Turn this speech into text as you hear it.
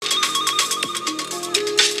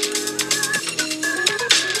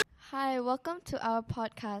Welcome to our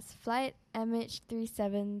podcast, Flight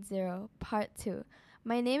MH370, Part 2.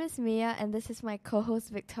 My name is Mia, and this is my co-host,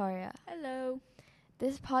 Victoria. Hello.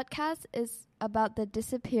 This podcast is about the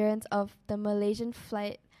disappearance of the Malaysian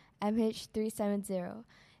flight MH370.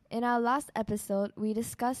 In our last episode, we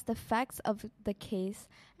discussed the facts of the case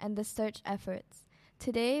and the search efforts.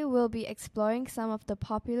 Today, we'll be exploring some of the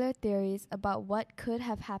popular theories about what could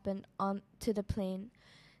have happened to the plane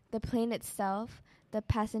itself, the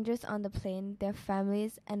passengers on the plane, their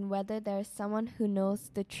families, and whether there is someone who knows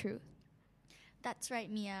the truth. That's right,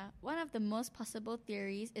 Mia. One of the most possible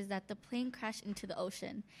theories is that the plane crashed into the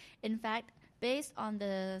ocean. In fact, based on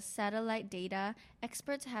the satellite data,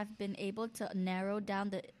 experts have been able to narrow down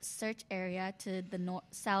the search area to the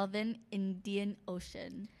southern Indian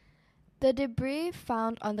Ocean. The debris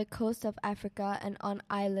found on the coast of Africa and on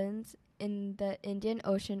islands in the Indian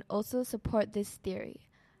Ocean also support this theory.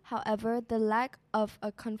 However, the lack of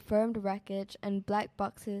a confirmed wreckage and black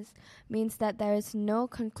boxes means that there is no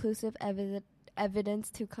conclusive evidence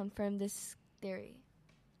to confirm this theory.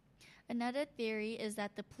 Another theory is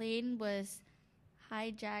that the plane was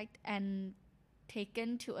hijacked and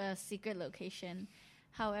taken to a secret location.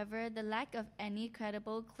 However, the lack of any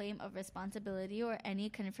credible claim of responsibility or any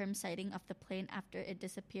confirmed sighting of the plane after it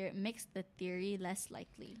disappeared makes the theory less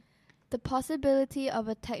likely. The possibility of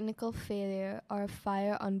a technical failure or a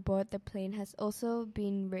fire on board the plane has also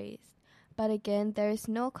been raised, but again, there is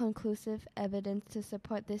no conclusive evidence to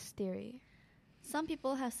support this theory. Some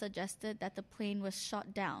people have suggested that the plane was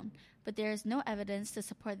shot down, but there is no evidence to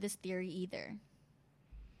support this theory either.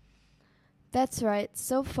 That's right.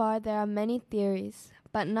 So far, there are many theories,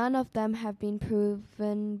 but none of them have been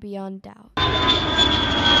proven beyond doubt.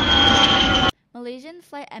 Malaysian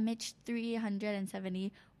flight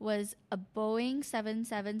MH370 was a Boeing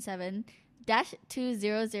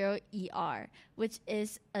 777-200ER, which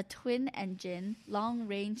is a twin-engine,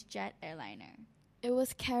 long-range jet airliner. It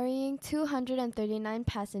was carrying 239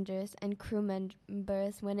 passengers and crew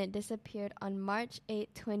members when it disappeared on March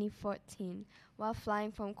 8, 2014, while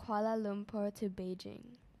flying from Kuala Lumpur to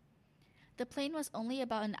Beijing. The plane was only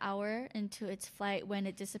about an hour into its flight when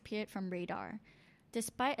it disappeared from radar.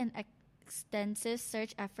 Despite an extensive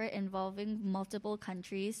search effort involving multiple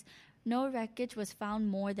countries, no wreckage was found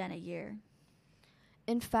more than a year.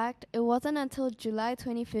 In fact, it wasn't until July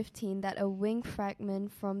 2015 that a wing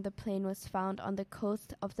fragment from the plane was found on the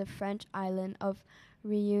coast of the French island of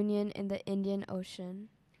Réunion in the Indian Ocean.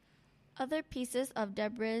 Other pieces of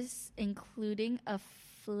debris, including a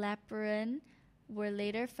flaperon, were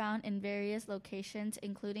later found in various locations,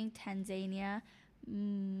 including Tanzania,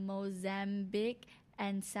 Mozambique,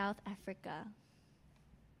 and South Africa.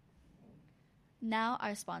 Now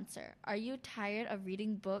our sponsor. Are you tired of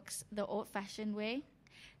reading books the old-fashioned way?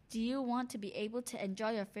 Do you want to be able to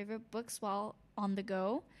enjoy your favorite books while on the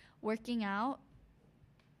go, working out,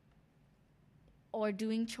 or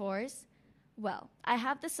doing chores? Well, I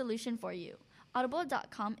have the solution for you.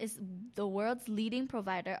 Audible.com is the world's leading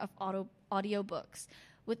provider of audiobooks,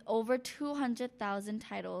 with over 200,000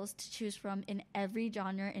 titles to choose from in every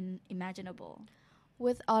genre imaginable.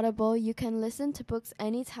 With Audible, you can listen to books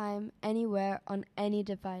anytime, anywhere, on any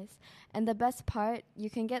device. And the best part, you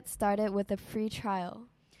can get started with a free trial.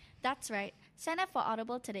 That's right. Sign up for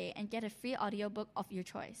Audible today and get a free audiobook of your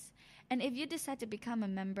choice. And if you decide to become a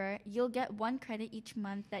member, you'll get 1 credit each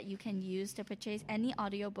month that you can use to purchase any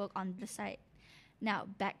audiobook on the site. Now,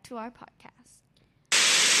 back to our podcast.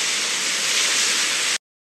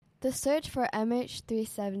 The search for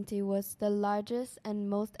MH370 was the largest and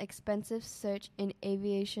most expensive search in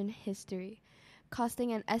aviation history,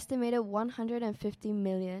 costing an estimated $150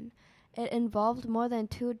 million. It involved more than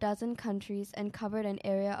 24 countries and covered an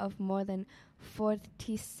area of more than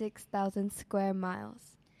 46,000 square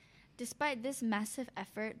miles. Despite this massive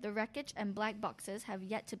effort, the wreckage and black boxes have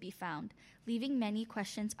yet to be found, leaving many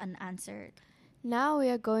questions unanswered. Now we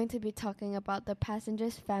are going to be talking about the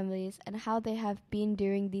passengers' families and how they have been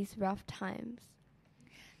during these rough times.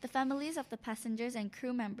 The families of the passengers and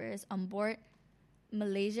crew members on board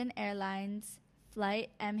Malaysian Airlines flight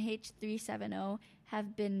MH370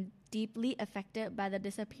 have been deeply affected by the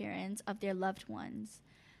disappearance of their loved ones.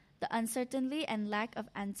 The uncertainty and lack of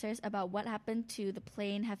answers about what happened to the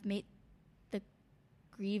plane have made the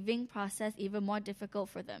grieving process even more difficult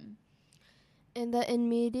for them. In the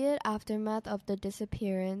immediate aftermath of the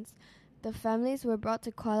disappearance, the families were brought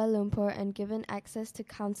to Kuala Lumpur and given access to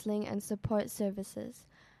counseling and support services.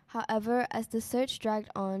 However, as the search dragged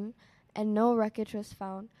on and no wreckage was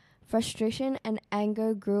found, frustration and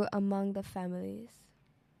anger grew among the families.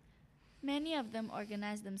 Many of them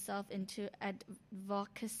organized themselves into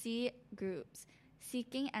advocacy groups,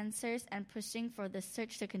 seeking answers and pushing for the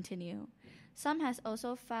search to continue. Some has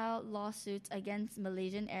also filed lawsuits against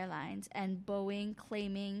Malaysian Airlines and Boeing,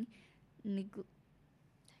 claiming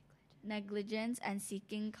negligence and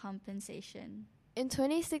seeking compensation. In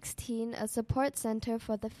 2016, a support center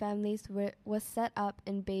for the families was set up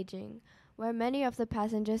in Beijing, where many of the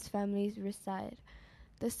passengers' families reside.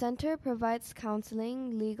 The center provides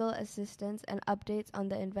counseling, legal assistance, and updates on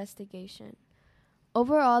the investigation.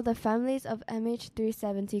 Overall, the families of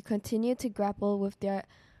MH370 continue to grapple with the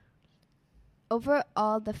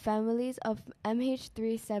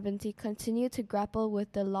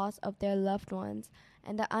loss of their loved ones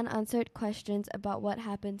and the unanswered questions about what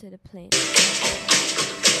happened to the plane.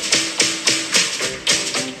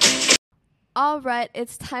 Alright,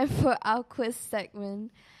 it's time for our quiz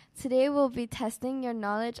segment. Today we'll be testing your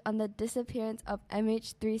knowledge on the disappearance of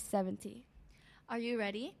MH370. Are you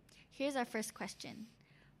ready? Here's our first question.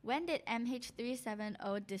 When did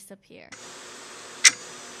MH370 disappear?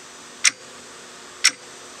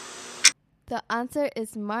 The answer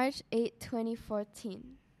is March 8,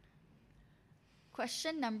 2014.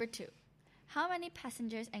 Question number 2. How many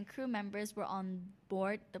passengers and crew members were on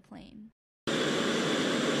board the plane?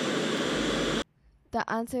 The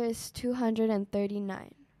answer is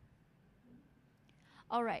 239.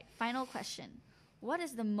 Alright, final question. What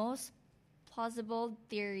is the most plausible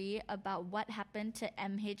theory about what happened to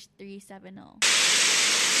MH370?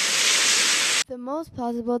 The most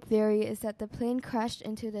plausible theory is that the plane crashed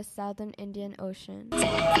into the southern Indian Ocean.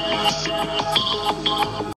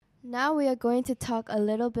 Now we are going to talk a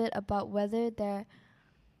little bit about whether there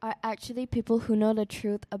are actually people who know the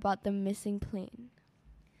truth about the missing plane.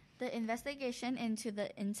 The investigation into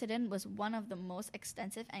the incident was one of the most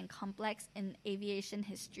extensive and complex in aviation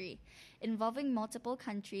history, involving multiple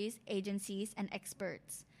countries, agencies, and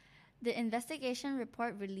experts. The investigation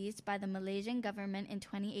report released by the Malaysian government in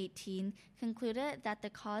 2018 concluded that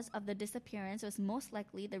the cause of the disappearance was most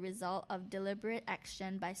likely the result of deliberate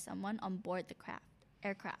action by someone on board the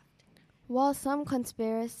aircraft. While some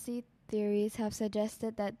conspiracy theories have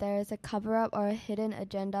suggested that there is a cover-up or a hidden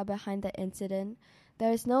agenda behind the incident,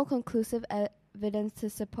 there is no conclusive evidence to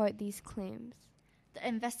support these claims. The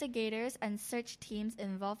investigators and search teams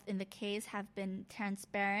involved in the case have been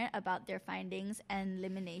transparent about their findings and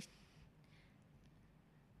limitations.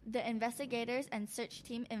 The investigators and search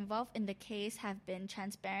team involved in the case have been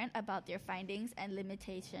transparent about their findings and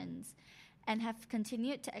limitations, and have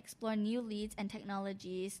continued to explore new leads and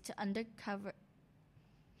technologies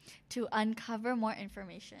to uncover more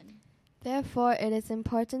information. Therefore, it is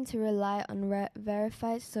important to rely on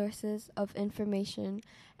verified sources of information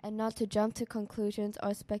and not to jump to conclusions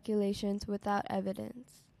or speculations without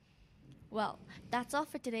evidence. Well, that's all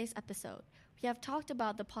for today's episode. We have talked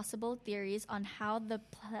about the possible theories on how the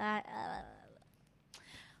place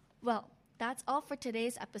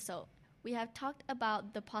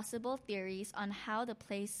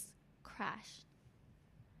crashed.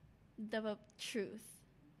 The truth.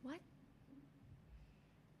 What?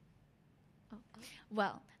 Oh.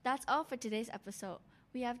 Well, that's all for today's episode.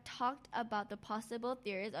 We have talked about the possible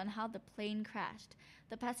theories on how the plane crashed,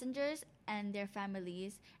 the passengers and their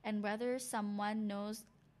families, and whether someone knows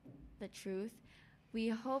the truth. We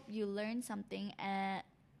hope you learned something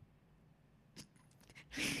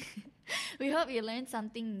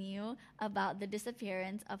new about the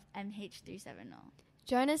disappearance of MH370.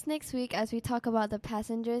 Join us next week as we talk about the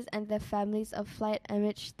passengers and their families of flight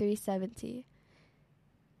MH370.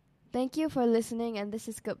 Thank you for listening, and this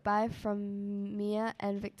is goodbye from Mia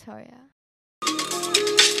and Victoria.